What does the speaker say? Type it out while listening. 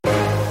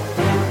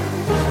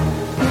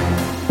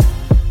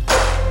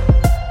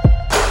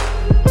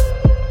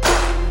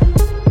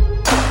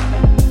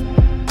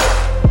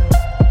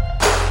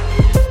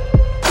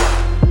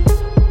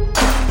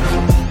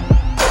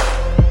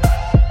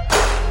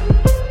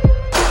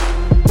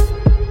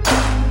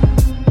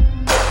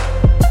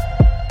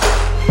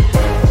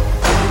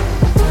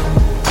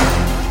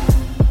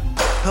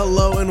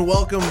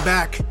welcome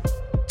back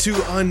to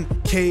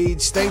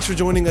Uncaged. Thanks for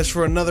joining us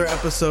for another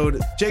episode.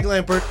 Jake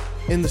Lampert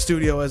in the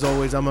studio as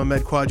always. I'm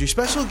Ahmed Quadri.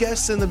 Special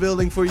guests in the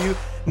building for you,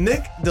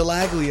 Nick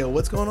Delaglio.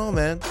 What's going on,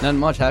 man? Nothing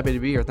much. Happy to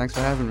be here. Thanks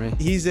for having me.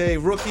 He's a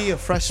rookie, a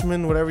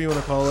freshman, whatever you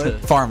want to call it.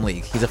 Farm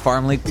League. He's a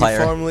Farm League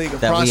player Farm League, a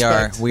that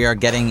prospect. we are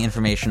getting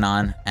information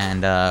on,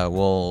 and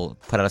we'll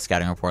put out a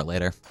scouting report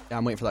later. Yeah,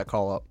 I'm waiting for that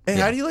call up. Hey,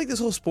 Yeah. how do you like this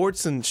whole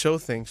sports and show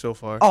thing so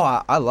far?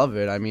 Oh, I love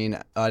it. I mean,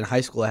 in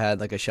high school I had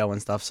like a show and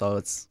stuff, so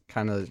it's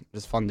kind of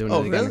just fun doing it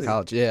again really? in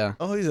college. Yeah.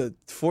 Oh, he's a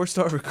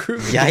 4-star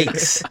recruit.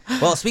 Yikes!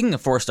 Well, speaking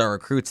of 4-star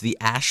recruits, the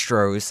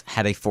Astros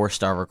had a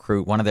 4-star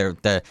recruit. One of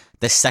the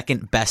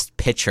second best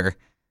pitcher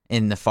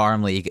in the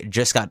Farm League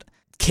just got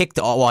kicked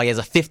while he has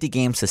a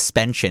 50-game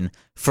suspension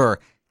for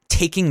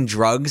taking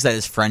drugs that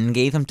his friend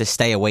gave him to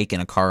stay awake in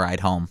a car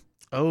ride home.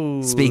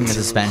 Oh. Speaking of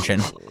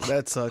suspension.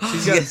 That sucks.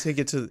 He's got to take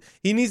it to...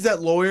 He needs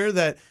that lawyer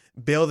that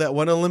bailed that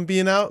one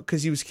Olympian out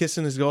because he was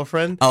kissing his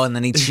girlfriend. Oh, and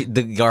then the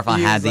girlfriend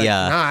He had was the... like,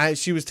 nah,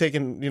 she was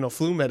taking,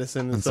 flu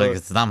medicine. And it's so like,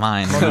 it's not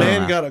mine. my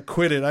man got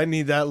acquitted. I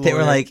need that lawyer. They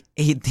were like,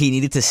 he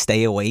needed to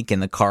stay awake in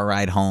the car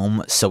ride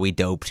home, so we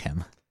doped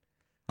him.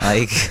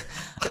 Like,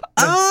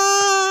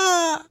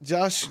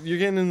 Josh, you're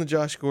getting in the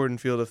Josh Gordon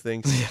field of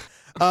things.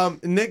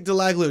 Nick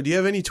Delaglio, do you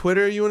have any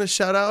Twitter you want to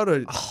shout out?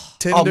 Or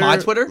Tinder, my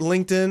Twitter?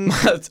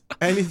 LinkedIn,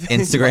 anything?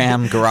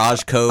 Instagram,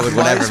 garage code,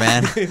 whatever,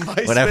 man.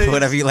 MySpace.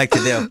 Whatever you like to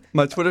do.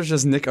 My Twitter's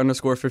just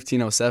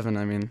Nick_1507.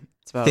 I mean,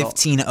 it's about all.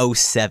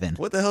 1507.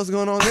 What the hell's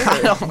going on there?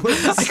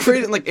 I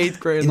created it in like 8th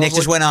grade. and I Nick was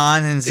just went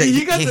on and said,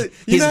 You got the,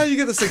 you know how you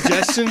get the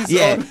suggestions?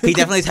 yeah, on- he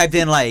definitely typed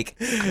in like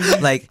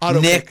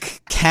Autopic. Nick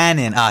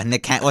Cannon.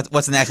 Nick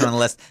what's the next one on the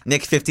list?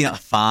 Nick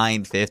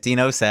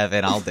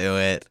 1507. I'll do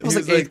it. It was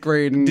He like 8th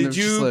grade, and it Did was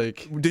you just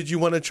like... did you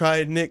want to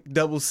try Nick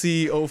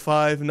C05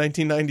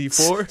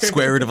 1994?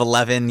 Square root of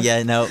 11.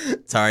 Yeah, no,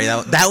 sorry,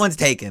 that one's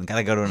taken.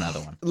 Gotta go to another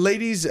one.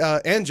 Ladies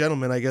and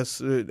gentlemen, I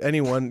guess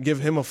anyone, give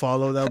him a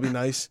follow. That would be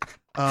nice.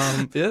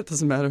 Yeah, it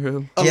doesn't matter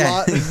who. A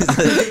lot.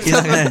 He's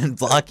not gonna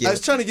block you. I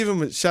was trying to give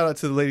him a shout out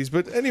to the ladies,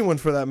 but anyone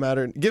for that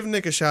matter. Give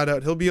Nick a shout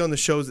out. He'll be on the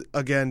shows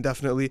again,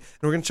 definitely. And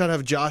we're gonna try to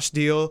have Josh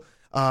Deal,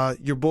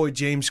 your boy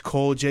James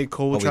Cole, J.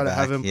 Cole. We'll We'll try be to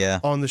have back, him yeah.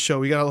 on the show.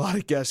 We got a lot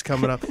of guests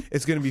coming up.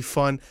 It's gonna be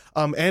fun.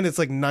 And it's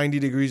like 90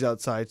 degrees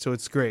outside, so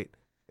it's great.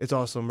 It's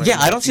awesome. Right Yeah,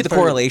 now. I don't see the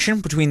correlation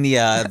between the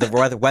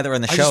weather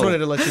and the I show. just wanted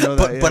to let you know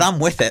that. But I'm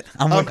with it.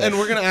 I'm with it. And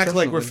we're gonna act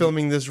like we're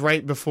filming this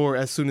right before,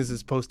 as soon as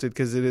it's posted,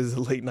 because it is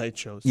a late night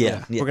show. So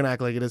Yeah. we're gonna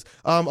act like it is.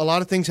 A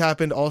lot of things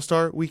happened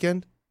All-Star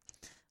Weekend.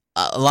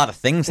 A lot of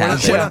things We're not,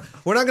 happened.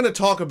 we're not gonna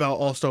talk about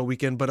All-Star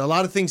Weekend, but a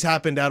lot of things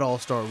happened at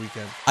All-Star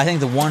Weekend. I think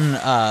the one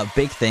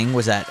big thing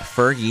was that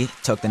Fergie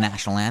took the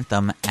national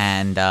anthem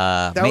and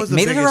was the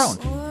made it her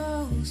biggest-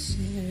 own. Oh,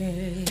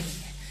 say,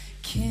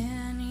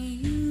 can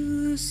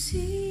you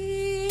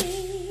see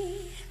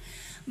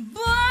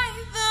by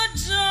the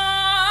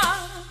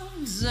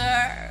dawn's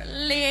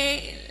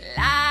early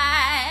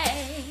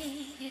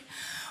light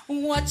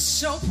what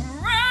so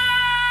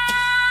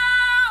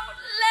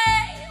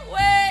proudly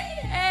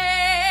wave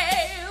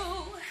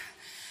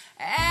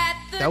at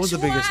the That was the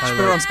biggest Put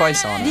highlight. her on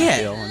Spice on it, Yeah. I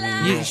feel.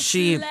 I mean,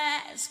 She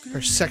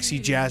Her sexy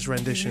jazz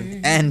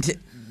rendition. and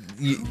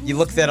you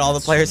looked at all the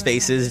players'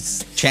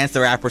 faces. Chance the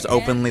Rapper's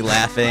openly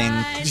laughing.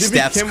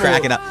 Steph's Kimmel-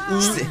 cracking up.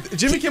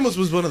 Jimmy Kimmel's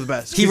was one of the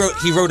best. He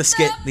wrote a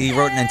skit. He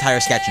wrote an entire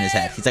sketch in his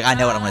head. He's like, I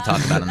know what I'm going to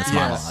talk about in this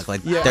monologue.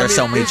 Like Yeah, there I are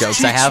so mean, many his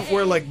jokes I cheeks have.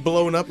 were like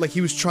blown up. Like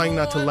he was trying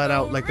not to let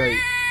out like a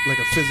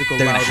physical.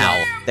 They're gonna loud howl.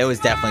 laugh. There was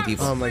definitely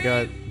people. Oh my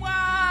god.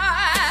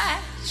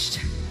 watched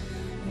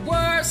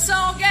were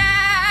so gallantly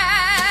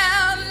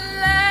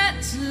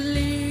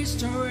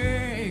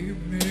streaming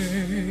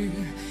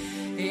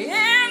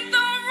in the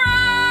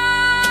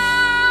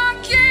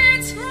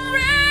rocket's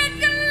red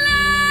glass,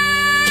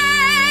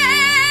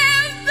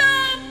 the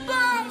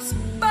bombs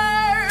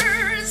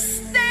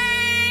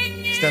bursting.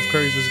 Steph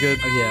Curry's was good.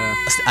 yeah.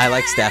 I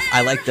like Steph.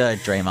 I like the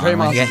Draymond.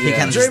 Draymond's- He yeah.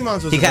 kind of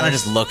Draymond's was he the kind of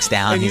best. just looks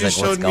down. And you He's like,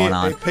 just what's showed going me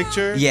on? a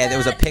picture. Yeah, there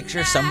was a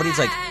picture. Somebody's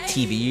like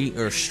TV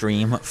or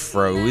stream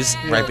froze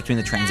right between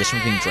the transition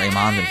between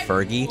Draymond and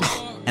Fergie,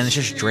 and it's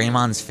just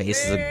Draymond's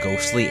face as a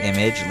ghostly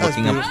image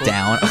looking up beautiful.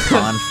 down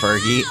upon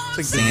Fergie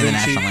like singing the Da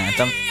Vinci. national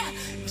anthem.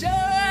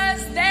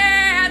 Does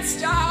that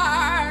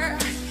star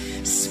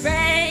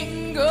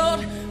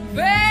spangled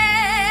banner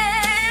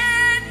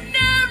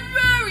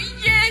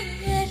yet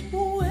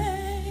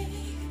wave?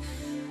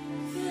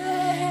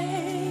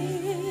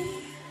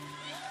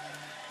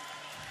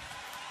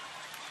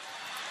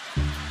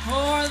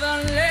 For the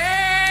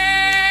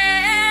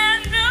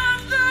land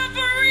of the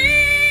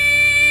free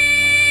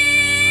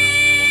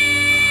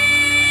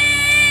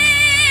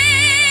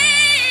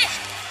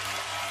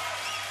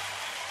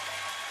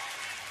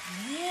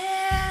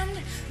and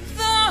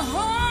the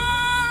home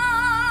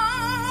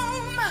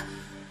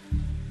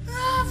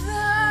of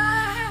the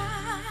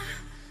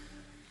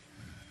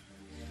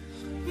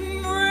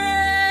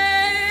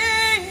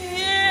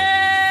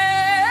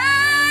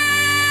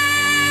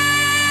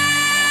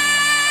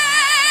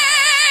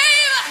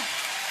brave.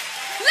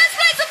 Let's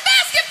play some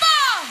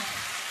basketball.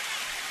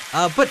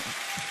 But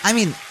I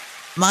mean,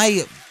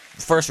 my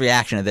first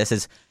reaction to this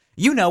is,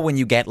 when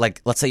you get,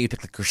 like, let's say you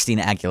pick like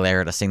Christina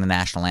Aguilera to sing the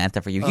national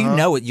anthem for you, you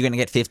know you're going to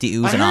get 50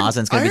 oohs and ahs,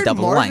 and it's going to be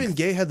double Marvin length.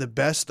 Gaye had the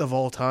best of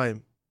all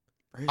time.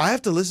 I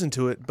have to listen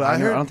to it, but I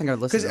heard, don't think I'd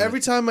listen because to every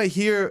it. time I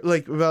hear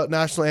like about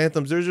national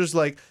anthems, there's just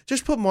like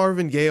just put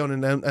Marvin Gaye on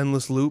an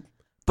endless loop.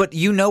 But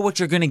you know what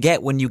you're going to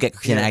get when you get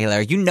Christina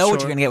Aguilera. You know what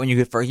you're going to get when you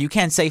get Fergie. You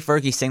can't say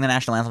Fergie sing the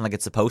national anthem like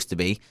it's supposed to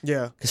be.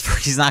 Yeah. Because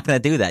Fergie's not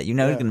going to do that. You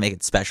know you're going to make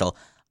it special.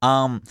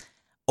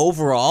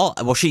 Overall,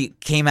 well, she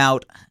came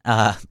out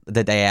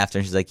the day after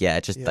and she's like,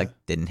 it just like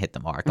didn't hit the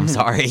mark. I'm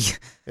sorry.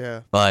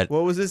 Yeah. But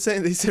what was it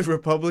saying? They said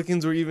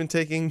Republicans were even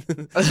taking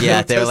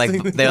yeah, they were like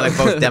protesting.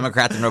 both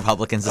Democrats and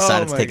Republicans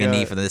decided to my take a knee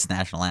God. for this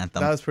national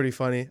anthem. That was pretty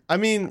funny. I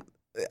mean,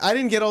 I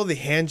didn't get all the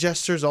hand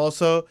gestures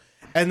also.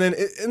 And then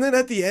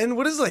at the end,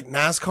 what is it, like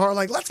NASCAR?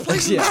 Like, let's play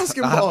some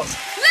basketball. Let's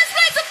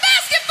play some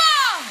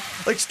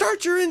basketball! Like,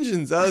 start your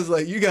engines. I was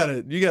like, you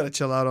gotta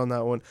chill out on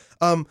that one.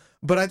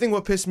 But I think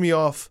what pissed me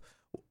off,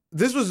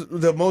 this was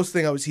the most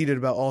thing I was heated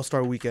about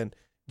All-Star Weekend.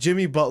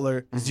 Jimmy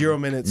Butler, 0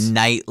 minutes.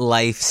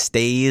 Nightlife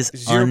stays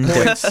 0 points.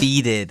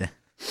 undefeated.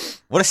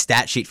 What a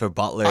stat sheet for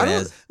Butler it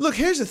is. Look,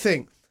 here's the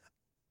thing.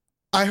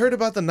 I heard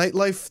about the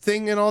nightlife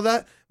thing and all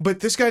that, but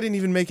this guy didn't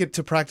even make it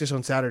to practice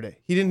on Saturday.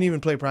 He didn't even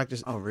play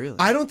practice. Oh, really?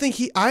 I don't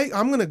think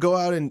I'm going to go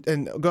out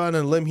and go out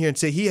on a limb here and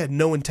say he had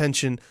no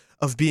intention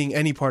of being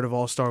any part of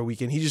All-Star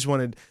Weekend. He just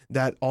wanted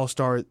that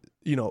All-Star,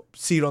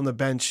 seat on the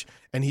bench,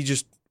 and he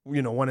just,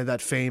 wanted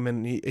that fame,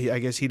 and I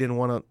guess he didn't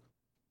want to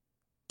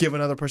give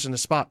another person a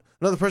spot.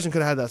 Another person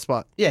could have had that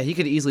spot. Yeah, he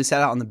could easily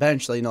sat out on the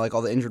bench, like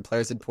all the injured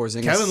players did.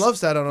 Porzingis. Kevin Love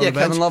sat out on the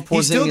bench. Kevin Love,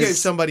 He still Porzingis. gave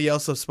somebody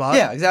else a spot.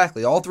 Yeah,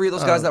 exactly. All three of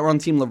those guys that were on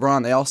Team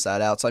LeBron, they all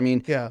sat out. So, I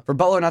mean, for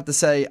Butler not to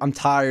say, I'm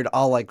tired,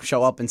 I'll,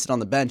 show up and sit on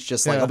the bench,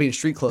 just, I'll be in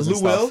street clothes and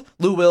stuff.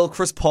 Will? Lou Will,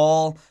 Chris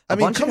Paul. I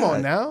mean, come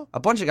on now. A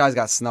bunch of guys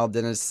got snubbed,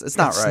 and it's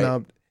not right.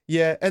 Snubbed.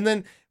 Yeah, and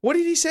then what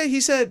did he say?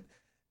 He said,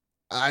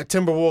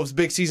 Timberwolves,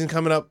 big season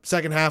coming up,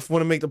 second half,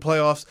 want to make the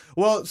playoffs.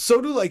 Well,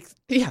 so do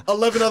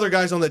 11 other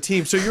guys on the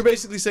team. So you're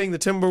basically saying the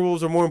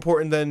Timberwolves are more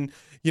important than,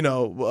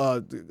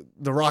 the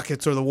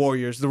Rockets or the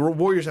Warriors. The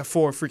Warriors have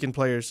 4 freaking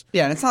players.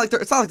 Yeah, and it's not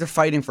like they're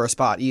fighting for a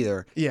spot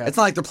either. Yeah. It's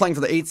not like they're playing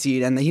for the 8th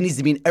seed and he needs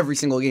to be in every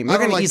single game. They're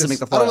going to easily make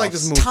the playoffs. I don't like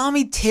this move.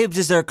 Tommy Tibbs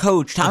is their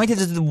coach. Tommy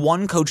Tibbs is the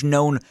one coach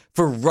known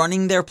for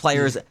running their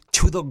players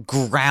to the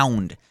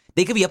ground.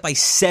 They could be up by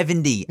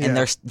 70,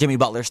 and Jimmy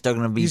Butler's still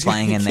going to be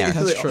playing in there.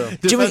 That's true.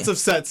 Defensive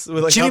sets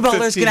with Jimmy up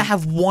Butler's 15. going to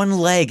have one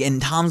leg,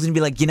 and Tom's going to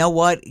be like, you know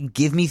what?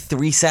 Give me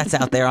 3 sets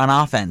out there on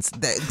offense.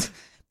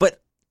 But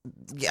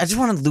I just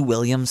wanted Lou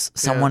Williams,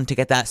 someone to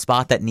get that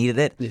spot that needed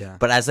it. Yeah.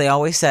 But as they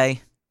always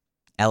say,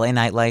 LA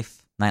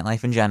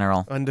nightlife in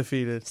general,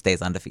 undefeated.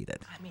 stays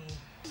undefeated. I mean,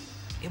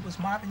 it was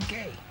Marvin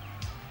Gaye.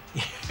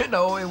 It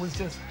was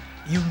just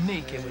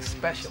unique. It was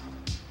special.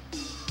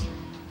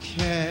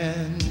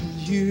 Can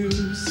you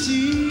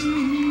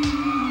see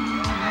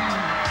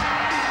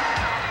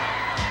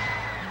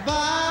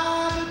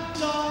by the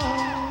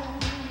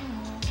dawn's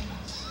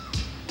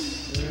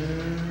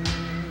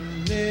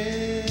early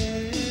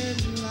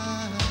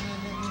light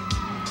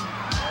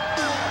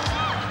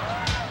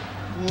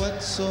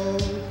what so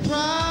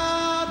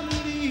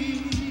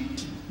proudly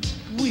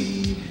we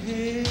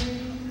hailed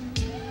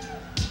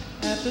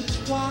at the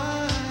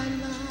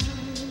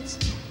twilight's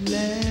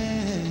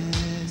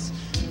last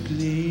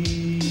gleaming?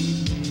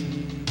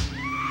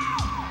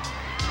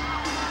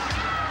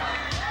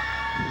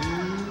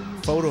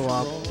 Photo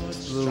op, a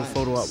little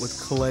photo op with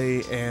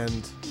Clay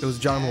and it was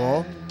John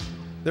Wall.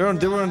 They were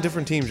on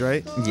different teams,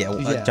 right?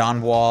 Yeah,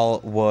 John Wall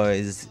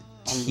was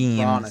team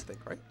LeBron, I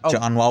think, right? Oh,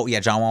 John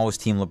Wall was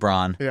team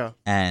LeBron. Yeah.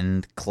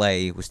 And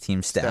Clay was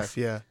team Steph.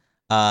 Yeah.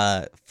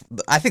 I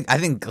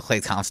think Clay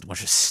Thompson was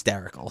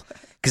hysterical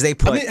because they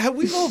put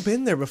we've all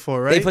been there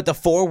before, right? they put the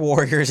 4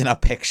 Warriors in a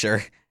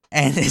picture,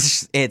 and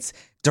it's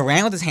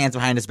Durant with his hands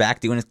behind his back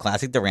doing his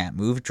classic Durant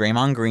move,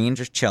 Draymond Green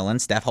just chilling,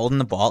 Steph holding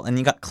the ball, and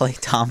you got Clay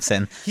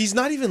Thompson. He's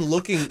not even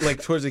looking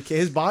towards the kid.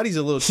 His body's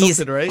a little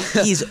tilted, right?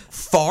 He's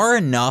far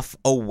enough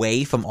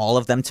away from all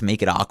of them to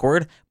make it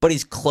awkward, but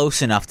he's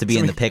close enough to be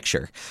in the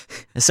picture.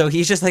 So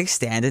he's just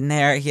standing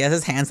there. He has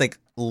his hands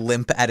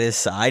limp at his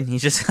side, and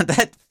he's just got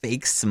that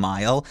fake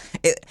smile.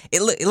 It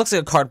looks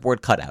like a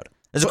cardboard cutout.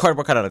 There's a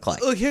cardboard cutout of Clay.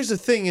 Look, here's the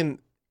thing, and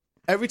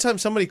every time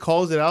somebody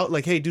calls it out,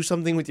 hey, do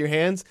something with your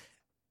hands,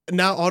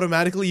 now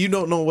automatically you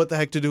don't know what the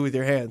heck to do with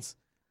your hands.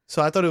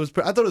 So I thought it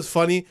was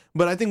funny,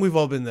 but I think we've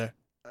all been there.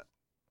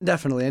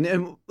 definitely.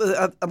 And what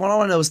I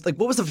want to know is, what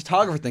was the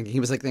photographer thinking? He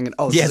was thinking,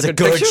 oh, this Yeah, is it's a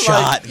good picture?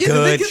 shot.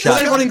 Good shot.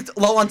 Was they running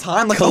low on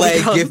time? Clay, oh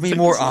my God, give me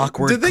more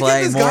awkward. Did they get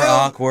Clay, this more guy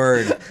off-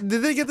 awkward.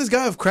 Did they get this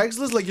guy off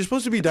Craigslist? You're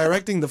supposed to be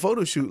directing the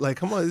photo shoot.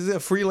 Come on, this is a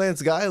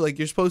freelance guy.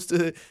 You're supposed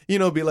to,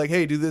 be like,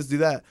 hey, do this, do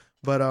that.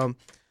 But On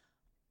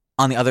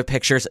the other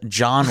pictures,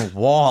 John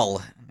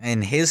Wall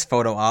in his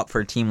photo op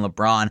for Team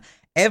LeBron.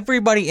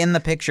 Everybody in the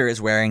picture is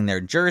wearing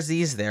their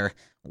jerseys, their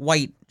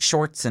white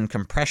shorts and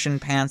compression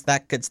pants,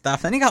 that good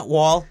stuff. Then you got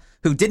Wall,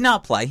 who did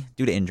not play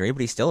due to injury,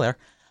 but he's still there.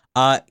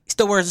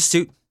 Still wears a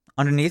suit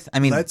underneath. I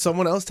mean, let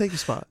someone else take a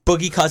spot.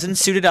 Boogie Cousins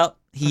suited up.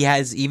 he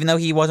has, even though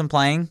he wasn't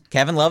playing,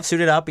 Kevin Love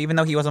suited up, even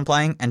though he wasn't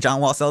playing, and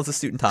John Wall still has a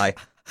suit and tie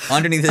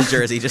underneath his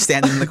jersey, just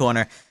standing in the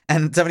corner.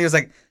 And somebody was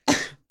like,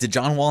 did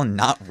John Wall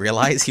not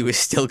realize he was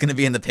still going to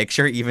be in the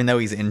picture, even though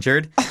he's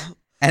injured?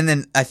 And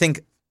then I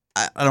think,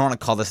 I don't want to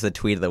call this the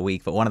tweet of the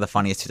week, but one of the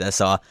funniest tweets I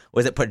saw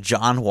was it put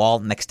John Wall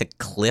next to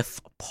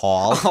Cliff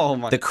Paul,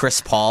 the Chris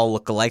Paul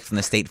lookalike from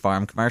the State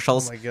Farm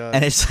commercials. Oh my God.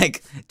 And it's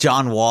like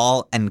John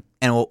Wall and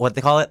what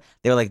they call it?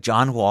 They were like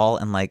John Wall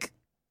and like,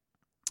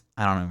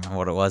 I don't remember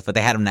what it was, but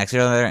they had them next to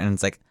each other, and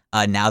it's like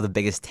now the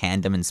biggest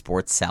tandem in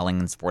sports selling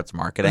and sports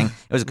marketing.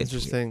 It was a good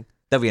Interesting. tweet.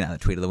 There'll be another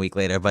tweet of the week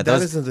later, but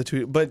that isn't the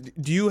tweet.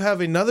 But do you have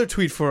another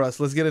tweet for us?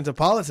 Let's get into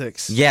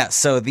politics. Yeah,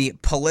 so the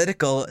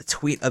political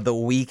tweet of the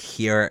week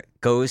here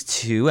goes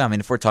to, I mean,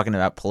 if we're talking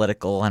about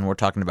political and we're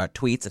talking about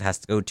tweets, it has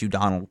to go to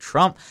Donald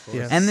Trump.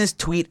 Yes. And this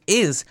tweet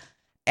is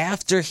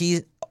after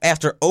Oprah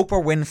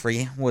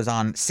Winfrey was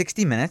on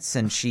 60 Minutes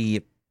and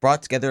she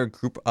brought together a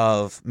group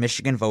of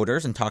Michigan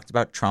voters and talked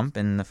about Trump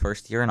in the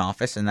first year in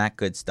office and that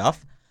good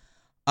stuff.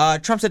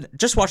 Trump said,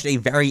 just watched a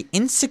very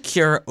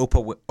insecure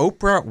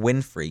Oprah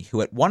Winfrey,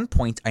 who at one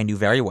point I knew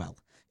very well,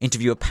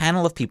 interview a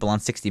panel of people on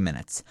 60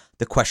 Minutes.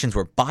 The questions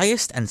were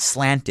biased and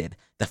slanted,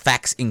 the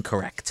facts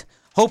incorrect.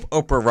 Hope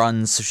Oprah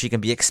runs so she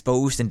can be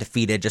exposed and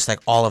defeated just like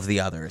all of the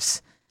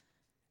others.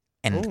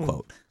 End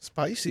quote.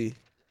 Spicy.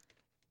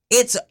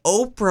 It's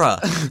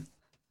Oprah.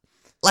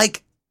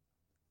 Like,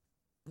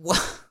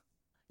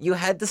 you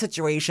had the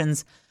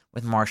situations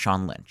with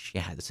Marshawn Lynch.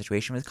 You had the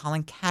situation with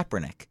Colin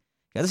Kaepernick.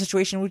 You had the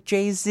situation with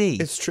Jay-Z.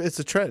 It's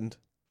a trend.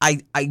 I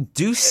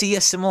do see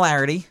a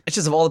similarity. It's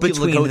just of all the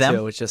people to between go them.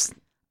 to, it's just...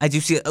 I do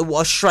see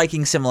a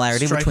striking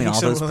similarity between all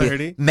those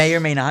people. May or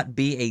may not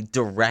be a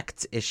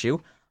direct issue.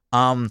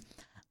 Why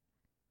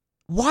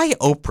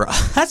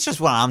Oprah? That's just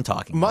what I'm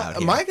talking about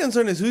here. My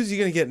concern is who's he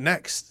going to get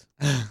next?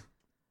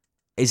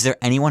 Is there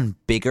anyone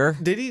bigger?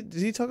 Did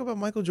he talk about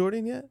Michael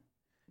Jordan yet?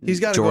 He's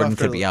got to go Jordan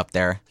after, could be up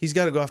there. He's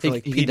got to go after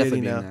like P.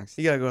 Diddy now. Next.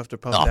 He got to go after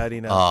Puff Daddy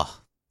now.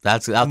 Oh,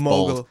 that's Mogul.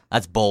 bold.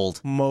 That's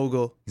bold.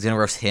 Mogul. He's gonna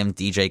roast him,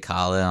 DJ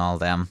Khaled, and all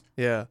them.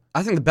 Yeah.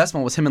 I think the best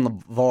one was him and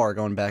LeVar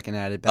going back and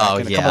at it back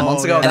a yeah. couple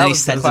months ago. Yeah. And That then he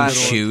was sent the them classic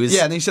one. shoes.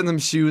 Yeah, and he sent them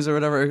shoes or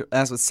whatever.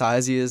 Asked what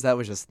size he is. That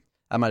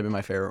might have been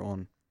my favorite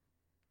one.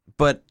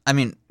 But I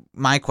mean,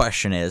 my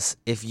question is,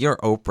 if you're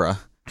Oprah,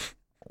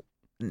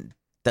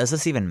 does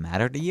this even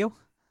matter to you?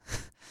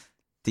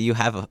 Do you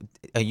have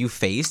are you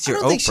phased?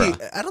 You're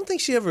Oprah. I don't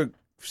think she ever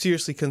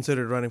seriously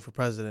considered running for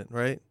president,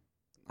 right?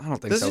 I don't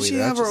think so. Doesn't she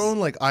have her own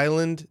like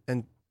island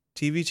and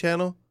TV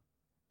channel?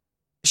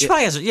 She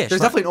probably has. Yeah, There's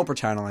definitely an Oprah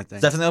channel, I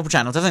think. Definitely an Oprah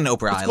channel. Definitely an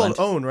Oprah It's Island.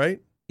 called OWN,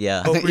 right?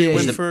 Yeah. I think-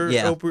 Oprah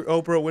yeah.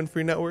 Oprah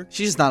Winfrey Network.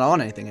 She's just not on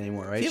anything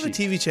anymore, right? If you have a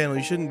TV channel,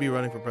 you shouldn't be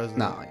running for president.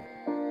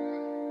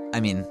 No. I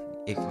mean,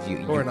 if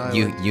Or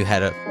an you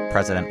had a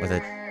president with a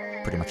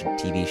pretty much a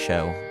TV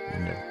show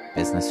and a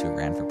business who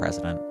ran for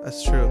president.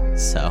 That's true.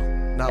 So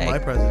Not hey. my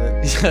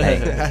president. Hey.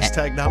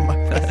 Hashtag not my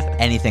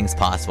president. Anything's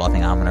possible. I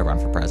think I'm gonna run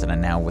for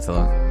president now with all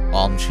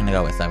I'm just gonna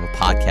go with. I have a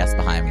podcast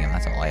behind me, and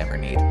that's all I ever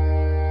need.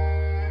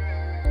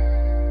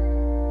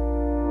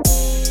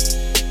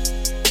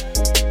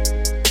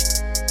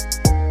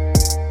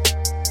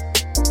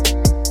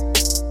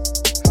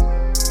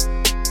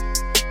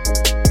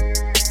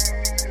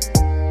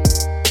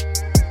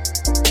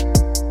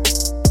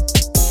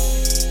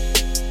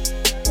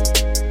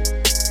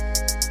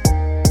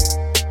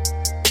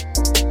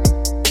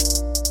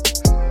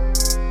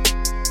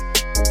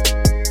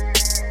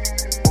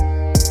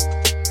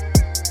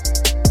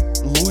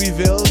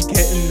 Louisville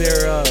getting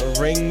their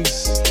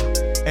rings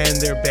and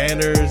their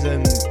banners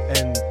and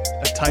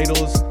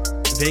titles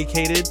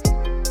vacated.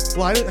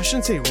 Well, I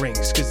shouldn't say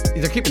rings because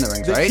They're keeping the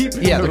rings, they're right?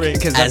 keeping Yeah, the they're-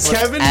 rings. 'cause As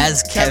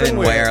that's what- Kevin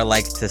Ware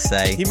liked to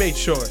say, he made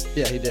sure.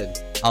 Yeah, he did.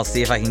 I'll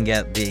see if I can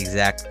get the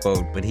exact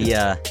quote, but he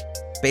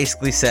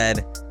basically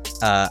said,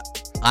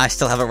 I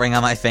still have a ring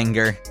on my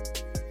finger.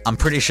 I'm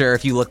pretty sure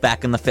if you look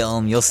back in the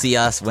film, you'll see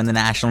us win the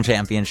national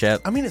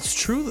championship. I mean, it's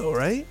true though,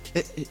 right?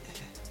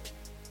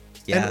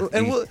 Yeah,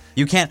 and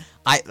you can't.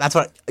 That's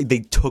what they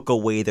took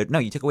away their. No,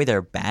 you took away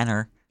their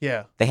banner.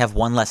 Yeah. They have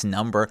one less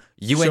number.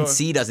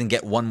 UNC doesn't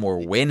get one more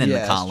win in Yeah, the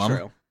that's column.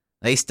 true.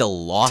 They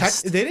still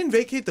lost. They didn't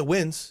vacate the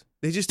wins.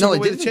 They just No, took they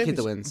away did the vacate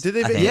the championship. wins. Did they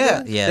I vacate? think-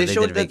 Yeah, Yeah, they they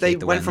showed did that they vacate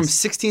the went from wins.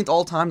 16th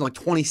all time to like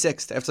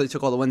 26th after they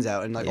took all the wins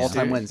out and like Yeah.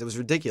 all-time wins. It was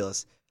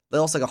ridiculous. They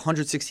lost like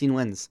 116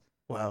 wins.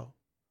 Wow.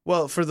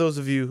 Well, for those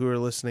of you who are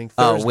listening,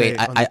 Oh Thursday wait,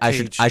 on the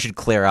I should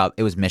clear up.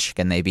 It was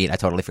Michigan they beat. I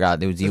totally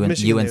forgot. It was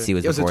Michigan UNC they-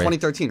 was It was in before.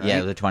 2013, right? Yeah,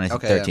 it was in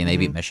 2013. They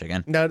beat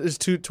Michigan. Now,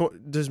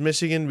 does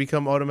Michigan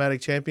become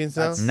automatic champions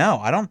now? No,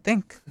 I don't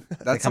think.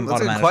 That's Become a good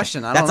automatic.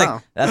 question. I don't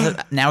know.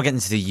 That's now getting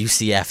into the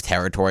UCF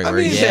territory I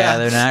where mean,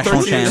 they're national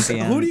Who do you-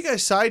 champions. Who do you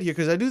guys side here?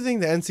 Because I do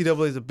think the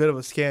NCAA is a bit of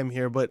a scam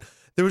here, but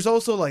there was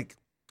also like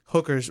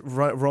hookers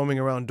roaming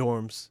around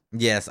dorms.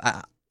 Yes,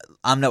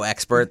 I'm no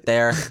expert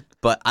there,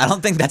 but I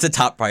don't think that's a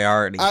top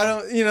priority. I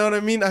don't, you know what I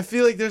mean? I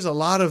feel like there's a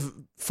lot of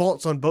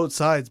faults on both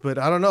sides, but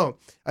I don't know.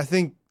 I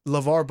think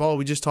LeVar Ball,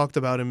 we just talked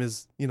about him,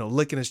 is,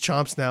 licking his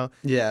chomps now.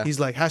 Yeah. He's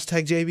like,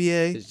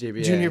 #JBA, It's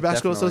JBA, Junior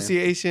Basketball definitely.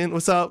 Association.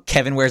 What's up?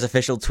 Kevin Ware's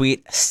official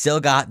tweet,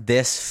 still got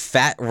this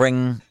fat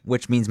ring,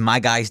 which means my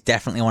guys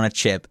definitely want a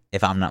chip,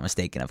 if I'm not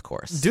mistaken, of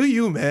course. Do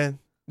you, man?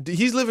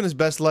 He's living his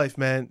best life,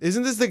 man.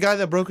 Isn't this the guy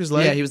that broke his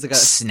leg? Yeah, he was the guy that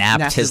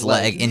Snapped his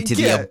leg into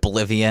Yeah. the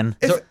oblivion.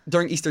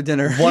 during Easter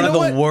dinner. One of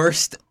know the what?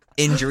 worst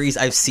injuries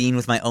I've seen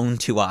with my own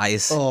 2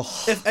 eyes. Oh,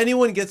 If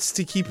anyone gets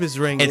to keep his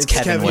ring, It's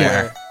Kevin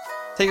Ware.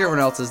 take everyone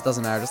else's,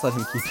 doesn't matter. Just let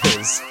him keep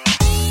his.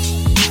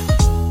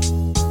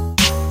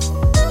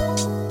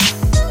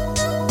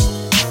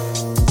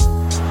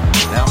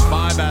 Now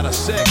 5 out of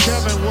 6.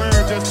 Kevin Ware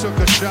just took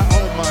a shot.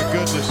 Oh my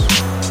goodness.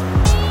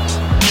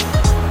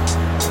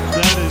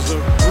 That is a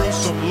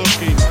gruesome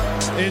looking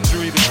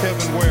injury to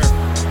Kevin Ware.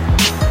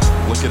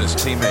 Look at his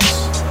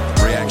teammates'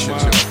 reaction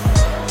to it.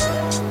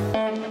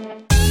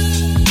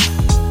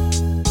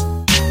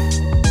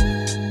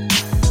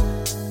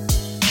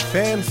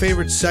 Fan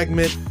favorite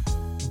segment,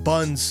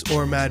 Buns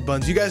or Mad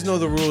Buns. You guys know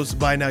the rules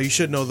by now. You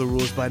should know the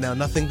rules by now.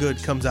 Nothing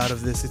good comes out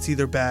of this. It's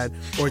either bad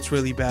or it's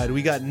really bad.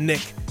 We got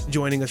Nick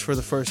joining us for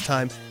the first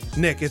time.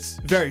 Nick, it's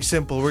very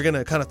simple. We're going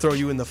to kind of throw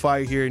you in the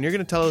fire here, and you're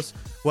going to tell us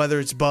whether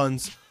it's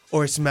Buns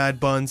or it's Mad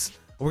Buns.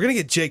 We're going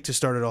to get Jake to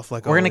start it off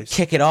like We're always. going to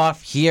kick it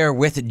off here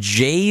with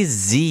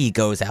Jay-Z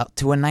goes out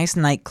to a nice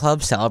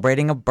nightclub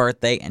celebrating a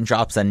birthday and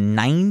drops a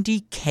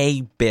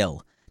 $90K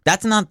bill.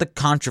 That's not the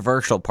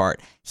controversial part.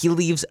 He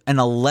leaves an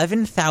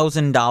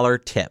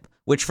 $11,000 tip,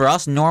 which for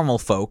us normal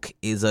folk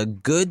is a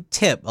good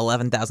tip,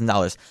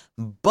 $11,000.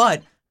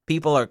 But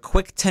people are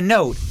quick to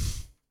note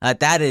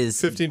that is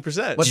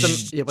 15%.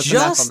 What's the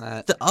math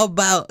on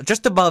that?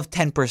 Just above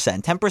 10%.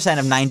 10%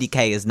 of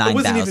 $90K is $9,000. It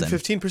wasn't even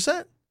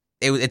 15%.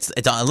 It's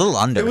a little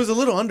under. It was a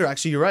little under,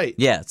 actually. You're right.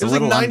 Yeah, it's it a was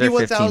little like under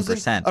 91,000.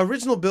 15%.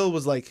 Original bill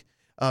was like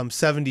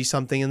 70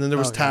 something, and then there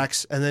was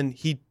tax, and then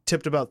he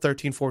tipped about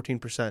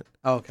 13-14%.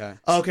 Okay.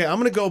 Okay, I'm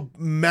gonna go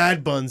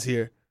Mad Buns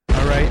here.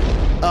 All right.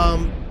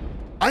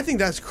 I think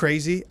that's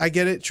crazy. I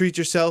get it. Treat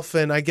yourself,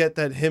 and I get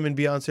that him and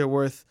Beyonce are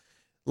worth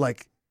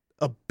like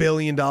 $1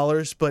 billion.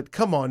 But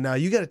come on now,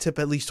 you got to tip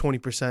at least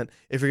 20%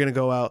 if you're gonna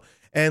go out.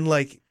 And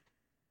like,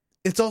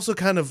 it's also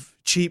kind of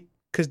cheap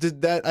because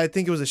that I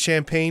think it was a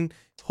champagne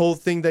whole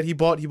thing that he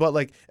bought. He bought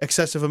like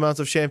excessive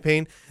amounts of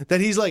champagne that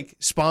he's like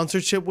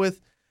sponsorship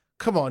with.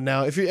 Come on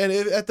now. If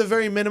at the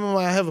very minimum,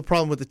 I have a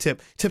problem with the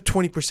tip. Tip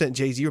 20%,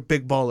 Jay-Z. You're a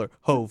big baller.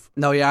 Hove.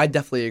 No, yeah, I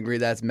definitely agree.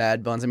 That's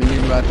Mad Buns. I mean,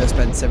 you're about to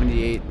spend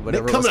 78,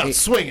 whatever. They're coming out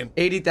swinging.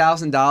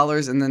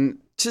 $80,000, and then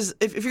just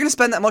if you're gonna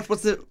spend that much,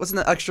 what's in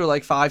the extra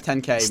like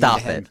 5-10K?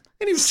 Stop it.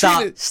 And he was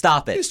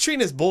Stop He it. was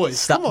treating his boys.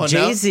 Stop. Come on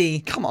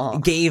Jay-Z Come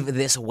on. gave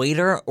this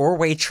waiter or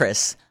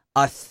waitress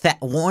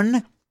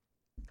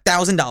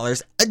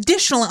 $1,000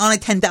 additional on a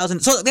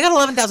 $10,000. So they got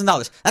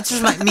 $11,000. That's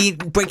just me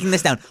breaking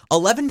this down.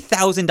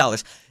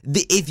 $11,000.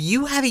 If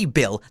you have a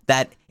bill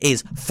that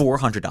is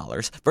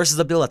 $400 versus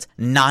a bill that's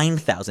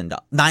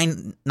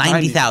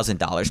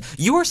 $90,000,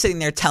 you are sitting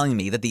there telling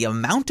me that the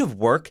amount of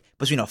work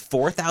between a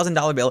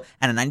 $4,000 bill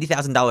and a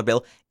 $90,000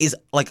 bill is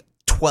like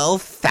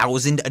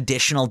 $12,000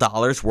 additional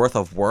dollars worth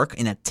of work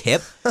in a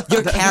tip.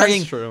 You're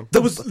carrying. true.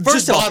 There was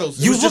First just of all, bottles.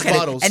 It you was look just at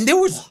bottles. it, and there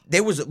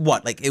was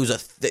what? Like it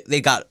was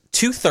they got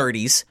 2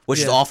 30s, which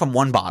is Yeah. all from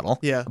one bottle.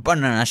 Yeah. But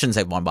no, I shouldn't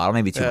say one bottle,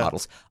 maybe 2 Yeah.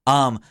 bottles.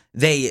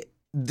 They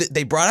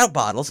brought out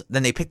bottles,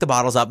 then they picked the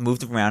bottles up,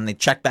 moved them around, and they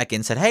checked back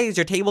in, said, "Hey, is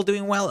your table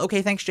doing well?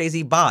 Okay, thanks,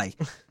 Jay-Z. Bye."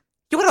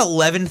 You got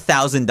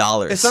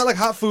 $11,000. It's not like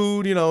hot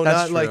food, not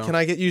That's like, true. can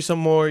I get you some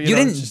more? You know,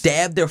 didn't just-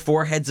 dab their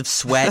foreheads of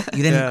sweat.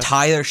 You didn't Yeah.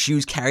 tie their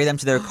shoes, carry them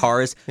to their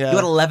cars. Yeah. You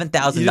got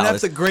 $11,000. You didn't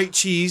have to grate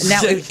cheese. Now,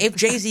 if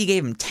Jay-Z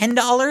gave him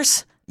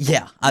 $10,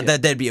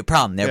 that'd be a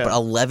problem there. Yeah. But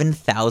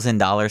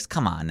 $11,000,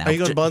 come on now. Are you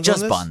going buns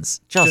just on this?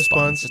 buns. Just Just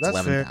buns. buns. Just That's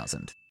fair.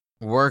 11,000.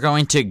 We're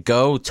going to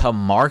go to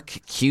Mark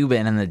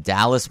Cuban and the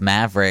Dallas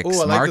Mavericks.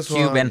 Ooh, I like Mark this one.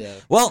 Cuban. Yeah.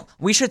 Well,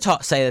 we should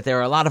say that there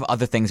are a lot of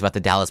other things about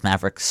the Dallas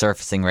Mavericks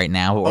surfacing right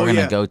now. But we're going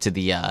to yeah. go to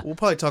the We'll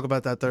probably talk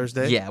about that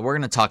Thursday. yeah, we're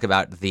going to talk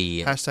about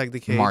the Hashtag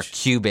the cage. Mark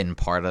Cuban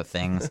part of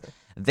things.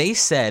 They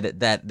said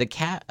that the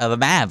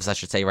Mavs, I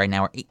should say, right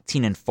now are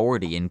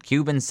 18-40, and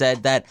Cuban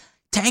said that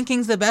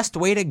tanking's the best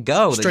way to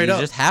go. Straight that you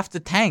up. just have to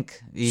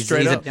tank.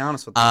 Straight up. To be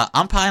honest with you.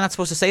 I'm probably not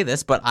supposed to say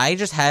this, but I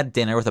just had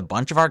dinner with a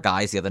bunch of our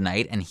guys the other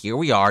night, and here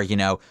we are.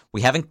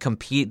 We haven't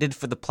competed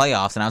for the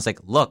playoffs, and I was like,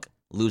 look,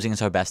 losing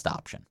is our best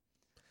option.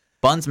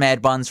 Buns,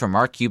 Mad Buns from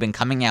Mark Cuban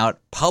coming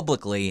out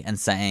publicly and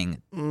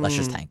saying, let's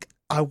just tank.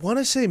 I want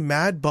to say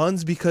Mad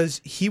Buns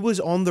because he was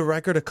on the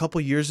record a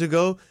couple years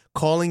ago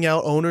calling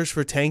out owners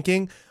for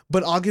tanking,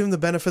 but I'll give him the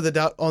benefit of the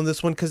doubt on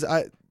this one because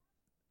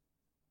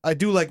I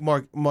do like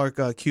Mark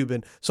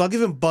Cuban, so I'll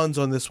give him Buns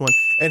on this one.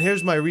 And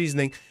here's my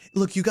reasoning.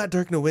 Look, you got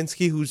Dirk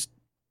Nowitzki, who's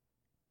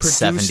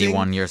producing.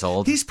 71 years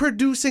old. He's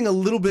producing a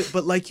little bit,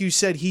 but like you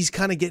said, he's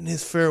kind of getting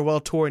his farewell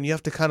tour, and you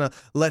have to kind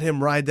of let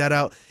him ride that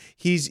out.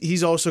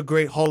 He's also a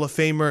great Hall of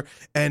Famer,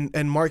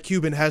 and Mark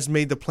Cuban has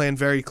made the plan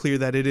very clear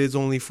that it is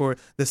only for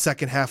the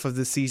second half of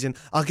the season.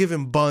 I'll give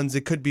him buns.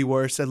 It could be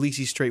worse. At least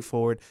he's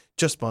straightforward.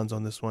 Just buns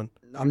on this one.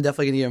 I'm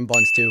definitely going to give him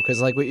buns too,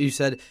 because like what you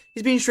said,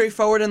 he's being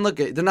straightforward, and look,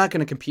 they're not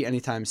going to compete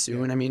anytime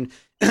soon. I mean,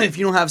 if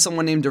you don't have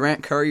someone named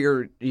Durant, Curry,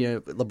 or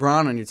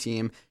LeBron on your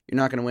team, you're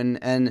not going to win.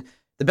 And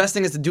the best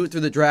thing is to do it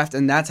through the draft,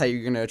 and that's how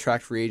you're going to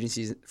attract free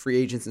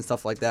agents and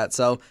stuff like that.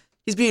 So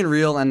he's being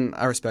real, and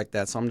I respect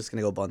that, so I'm just going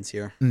to go buns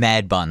here.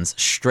 Mad buns.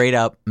 Straight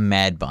up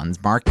mad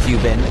buns. Mark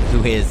Cuban,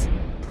 who is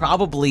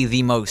probably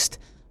the most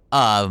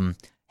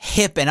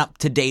hip and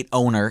up-to-date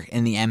owner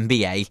in the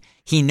NBA.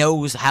 He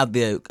knows how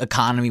the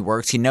economy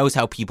works. He knows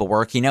how people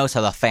work. He knows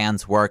how the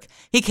fans work.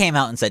 He came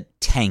out and said,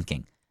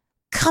 tanking.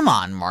 Come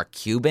on, Mark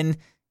Cuban.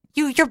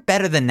 You're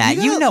better than that.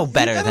 You know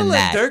better than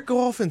that. Dirk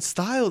go off in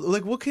style.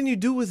 Like, what can you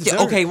do with Dirk?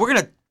 Okay, we're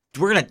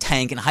gonna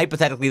tank, and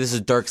hypothetically, this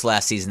is Dirk's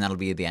last season. That'll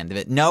be the end of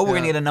it. No, we're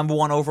gonna get a number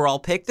 1 overall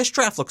pick. This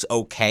draft looks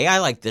okay. I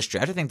like this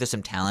draft. I think there's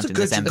some talent in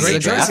this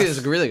NBA draft. It's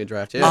a really good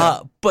draft.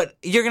 Yeah. But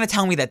you're gonna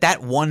tell me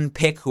that one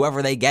pick,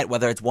 whoever they get,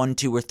 whether it's 1,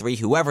 2, or 3,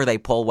 whoever they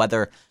pull,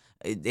 whether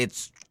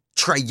it's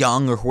Trae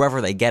Young or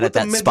whoever they get at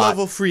that spot,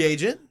 mid-level free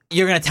agent.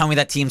 You're going to tell me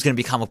that team's going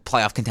to become a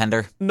playoff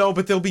contender? No,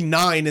 but they'll be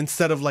 9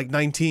 instead of like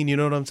 19. You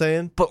know what I'm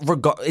saying? But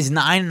is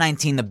 9 and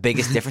 19 the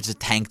biggest difference to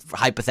tank,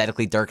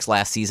 hypothetically, Dirk's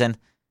last season?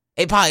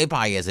 It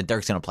probably isn't.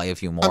 Dirk's going to play a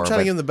few more. I'm trying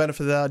to give him the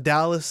benefit of the doubt.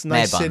 Dallas,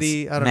 nice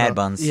city. I don't know. Mad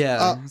buns.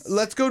 Yeah.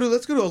 Let's go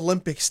to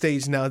Olympic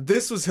stage now.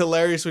 This was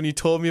hilarious when you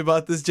told me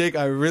about this, Jake.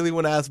 I really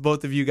want to ask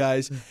both of you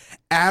guys.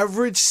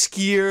 Average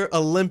skier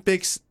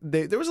Olympics.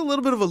 There was a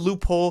little bit of a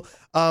loophole.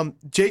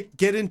 Jake,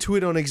 get into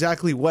it on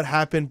exactly what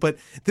happened, but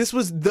this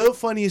was the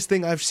funniest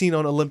thing I've seen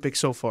on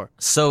Olympics so far.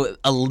 So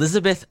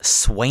Elizabeth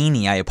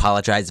Swaney, I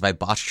apologize if I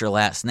botched her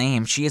last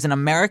name. She is an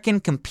American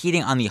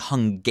competing on the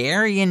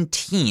Hungarian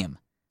team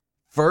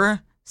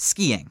for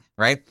skiing,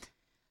 right?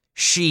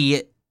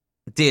 She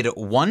did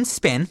one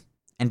spin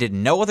and did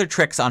no other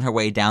tricks on her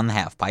way down the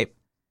half pipe.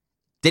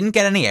 Didn't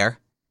get any air.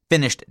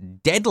 Finished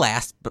dead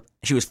last. But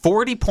she was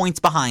 40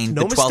 points behind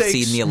the 12th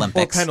seed in the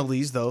Olympics. Or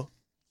penalties, though.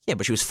 Yeah,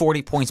 but she was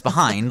 40 points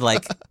behind.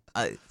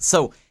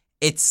 So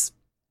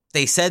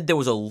they said there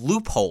was a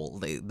loophole.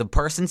 The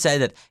person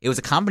said that it was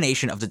a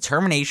combination of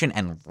determination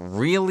and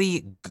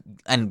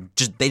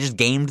they just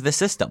gamed the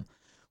system.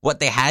 What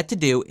they had to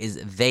do is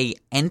they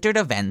entered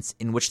events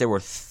in which there were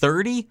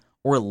 30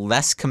 or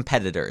less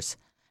competitors.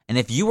 And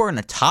if you were in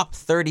a top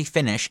 30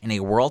 finish in a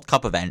World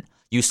Cup event,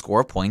 you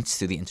score points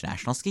through the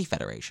International Ski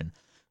Federation.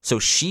 So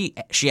she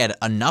had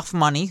enough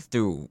money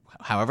through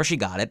however she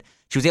got it.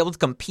 She was able to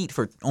compete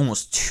for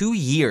almost 2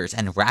 years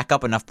and rack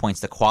up enough points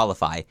to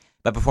qualify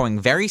by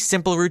performing very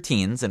simple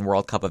routines in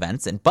World Cup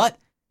events. But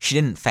she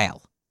didn't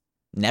fail.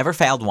 Never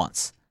failed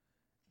once.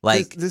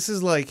 This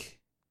is like,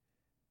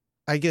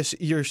 I guess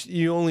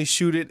you only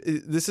shoot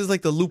it. This is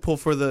like the loophole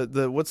for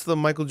the what's the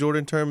Michael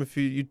Jordan term? If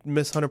you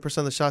miss 100%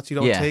 of the shots you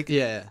don't take.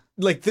 Yeah.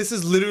 Like, this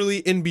is literally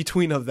in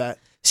between of that.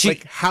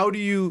 How do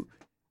you?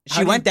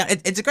 She went down.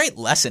 It's a great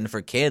lesson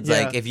for kids.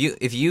 Yeah. Like, if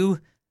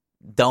you're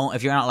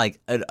not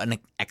like an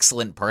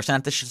excellent person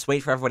at this, just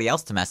wait for everybody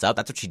else to mess up.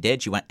 That's what she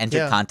did. She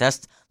entered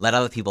contests, let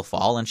other people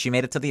fall, and she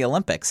made it to the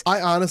Olympics.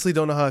 I honestly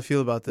don't know how I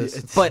feel about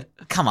this. But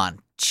come on,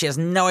 she has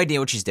no idea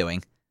what she's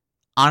doing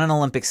on an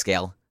Olympic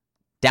scale,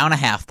 down a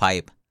half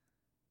pipe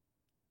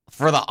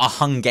for a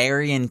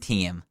Hungarian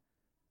team.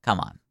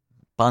 Come on,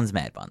 buns,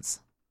 mad buns.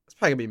 It's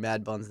probably gonna be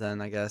mad buns then,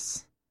 I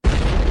guess.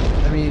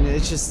 I mean,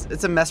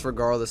 it's a mess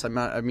regardless. It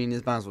might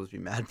as well be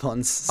mad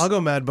buns. I'll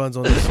go mad buns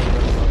on this one.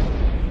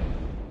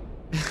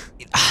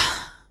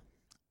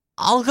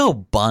 I'll go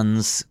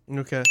buns.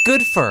 Okay.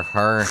 Good for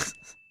her.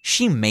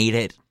 She made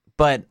it.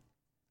 But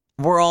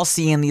we're all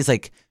seeing these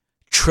like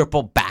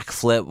triple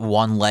backflip,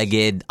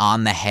 one-legged,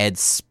 on the head,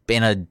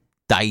 spin a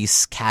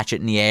dice, catch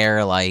it in the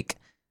air. Like,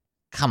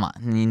 come on.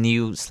 And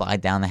you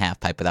slide down the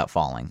half pipe without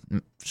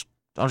falling.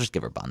 I'll just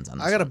give her buns on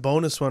this. I got a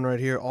bonus one right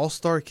here.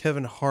 All-Star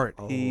Kevin Hart.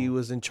 Oh. He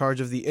was in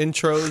charge of the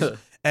intros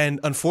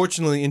and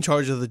unfortunately in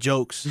charge of the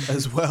jokes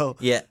as well.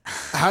 Yeah.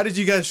 How did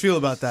you guys feel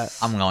about that?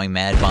 I'm going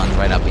mad buns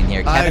right up in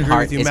here. Kevin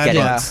Hart is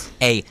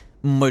getting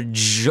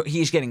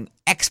he's getting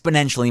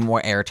exponentially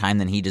more airtime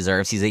than he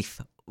deserves.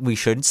 We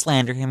shouldn't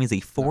slander him. He's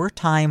a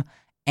 4-time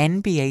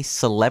NBA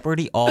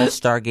Celebrity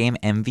All-Star Game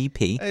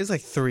MVP. He's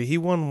like 3. He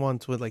won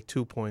once with like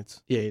 2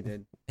 points. Yeah, he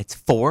did. It's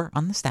 4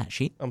 on the stat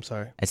sheet. I'm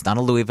sorry. It's not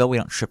a Louisville. We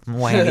don't strip him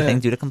away or anything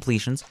due to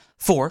completions.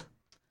 4.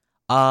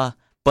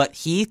 But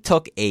he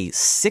took a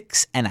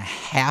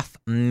 6.5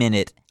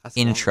 minute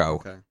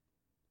intro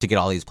to get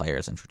all these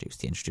players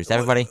introduced. He introduced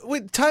everybody.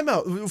 Wait, time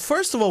out.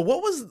 First of all,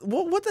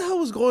 what the hell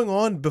was going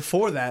on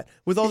before that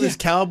with all this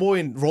cowboy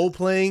and role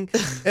playing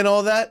and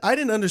all that? I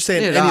didn't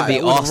understand any of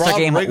it. The All-Star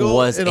game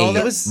was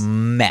a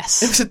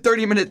mess. It was a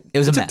 30-minute.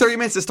 It took 30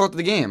 minutes to start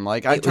the game.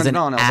 Like, I turned it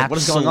on. I was like, what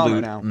is going on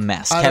right now?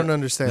 Mess. I don't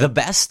understand. The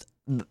best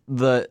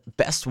the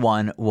best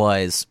one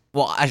was,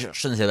 well, I shouldn't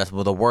say the best one,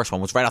 but the worst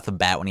one was right off the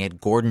bat when he had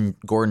Gordon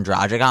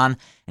Dragic on,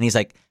 and he's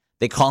like,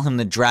 they call him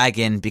the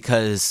Dragon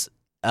because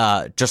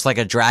just like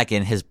a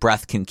dragon, his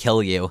breath can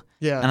kill you.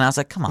 Yeah. And I was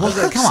like, come on, Well,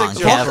 that's come on,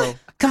 sick joke, Kev. bro.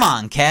 Come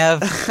on,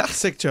 Kev.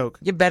 Sick joke.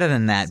 You're better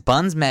than that.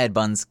 Buns, Mad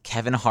Buns,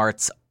 Kevin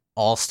Hart's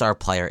All-Star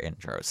Player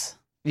intros.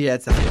 Yeah,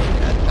 it's definitely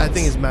Mad Buns. I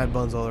think it's Mad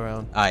Buns all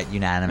around. All right,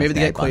 unanimous. Maybe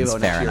they Mad get Buns, Quavo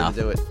fair next year enough.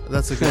 to do it.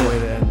 That's a good way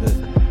to end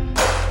it.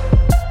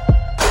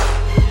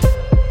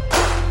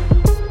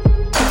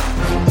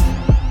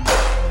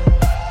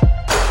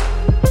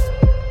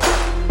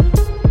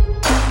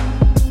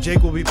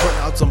 Jake will be putting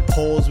out some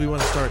polls. We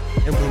want to start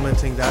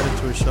implementing that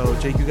into a show.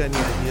 Jake, you got any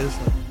ideas?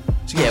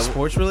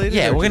 Sports related?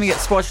 Yeah, or we're gonna just-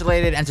 get sports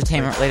related,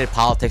 entertainment related,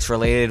 politics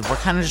related. We're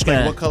kind of just Like,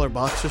 gonna. what color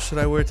boxers should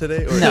I wear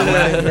today? Or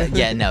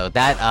No,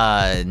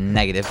 that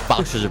negative.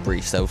 Boxers are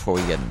briefs, though. Before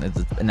we get,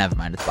 never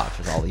mind, it's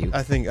boxers, all of you.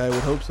 I think I would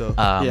hope so.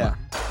 Yeah.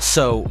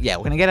 So yeah,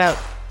 we're gonna get out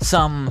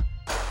some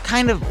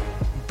kind of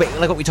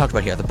like what we talked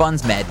about here, the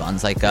Buns, Mad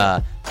Buns, like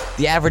the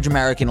average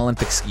American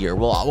Olympic skier.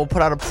 We'll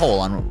put out a poll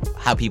on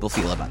how people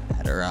feel about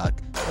that, or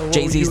would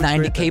Jay-Z's you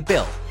rate 90K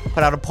bill.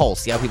 Put out a poll,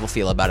 see how people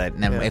feel about it,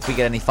 and then if we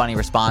get any funny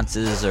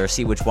responses or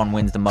see which one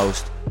wins the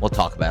most, we'll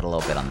talk about it a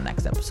little bit on the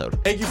next episode.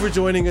 Thank you for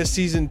joining us,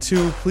 season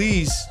 2.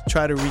 Please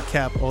try to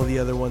recap all the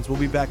other ones. We'll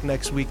be back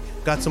next week.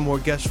 Got some more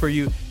guests for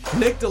you.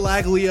 Nick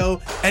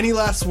Delaglio, any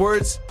last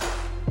words?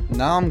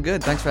 No, I'm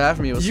good. Thanks for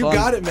having me. It was You fun.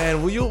 got it,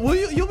 man.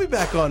 You'll be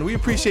back on. We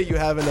appreciate you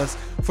having us.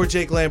 For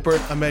Jake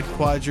Lampert, Ahmed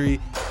Quadri,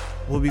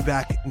 we'll be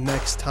back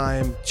next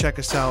time. Check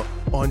us out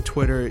on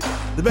Twitter.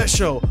 The best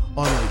show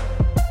on radio.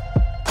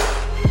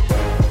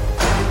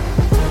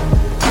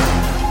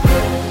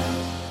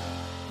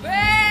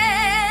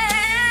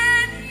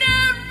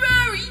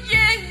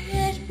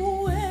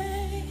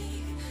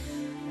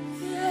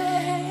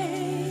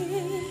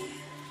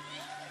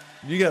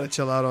 You gotta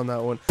chill out on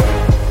that one.